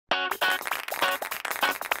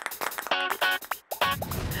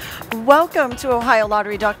Welcome to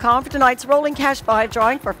OhioLottery.com for tonight's Rolling Cash 5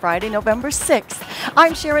 drawing for Friday, November 6th.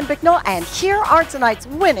 I'm Sharon Bicknell, and here are tonight's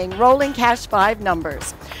winning Rolling Cash 5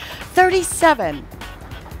 numbers. 37,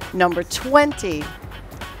 number 20,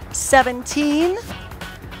 17,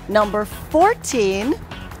 number 14,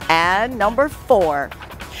 and number 4.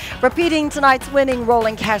 Repeating tonight's winning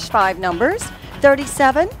Rolling Cash 5 numbers,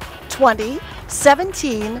 37, 20,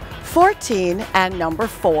 17, 14, and number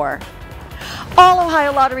 4. All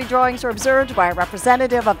Ohio Lottery drawings are observed by a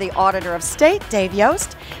representative of the Auditor of State, Dave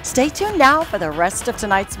Yost. Stay tuned now for the rest of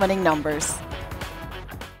tonight's winning numbers.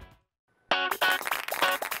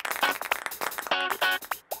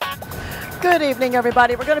 Good evening,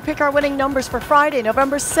 everybody. We're going to pick our winning numbers for Friday,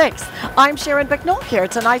 November 6th. I'm Sharon Bicknell here.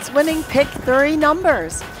 Tonight's winning Pick 3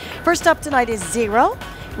 numbers. First up tonight is 0.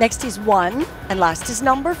 Next is 1, and last is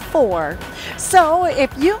number 4. So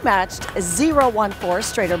if you matched 0, 1, 4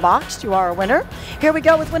 straight or boxed, you are a winner. Here we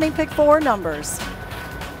go with winning Pick 4 numbers.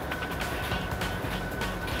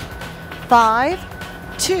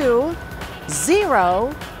 5, 2,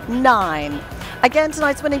 0, 9. Again,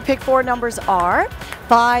 tonight's winning Pick 4 numbers are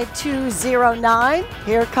 5, 2, 0, 9.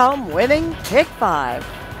 Here come winning Pick 5.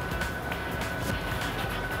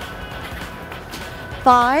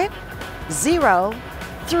 5, 0,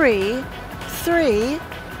 3, 3,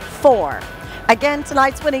 4. Again,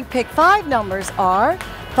 tonight's winning Pick 5 numbers are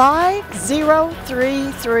 5, 0,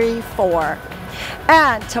 3, 3, 4.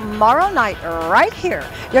 And tomorrow night, right here,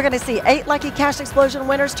 you're going to see 8 Lucky Cash Explosion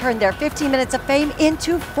winners turn their 15 minutes of fame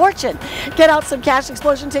into fortune. Get out some Cash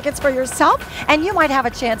Explosion tickets for yourself, and you might have a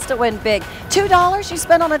chance to win big. $2 you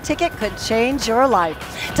spend on a ticket could change your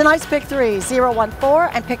life. Tonight's Pick 3, 0, 1, 4,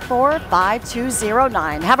 and Pick 4, 5, 2, 0,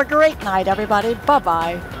 9. Have a great night, everybody.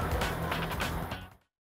 Bye-bye.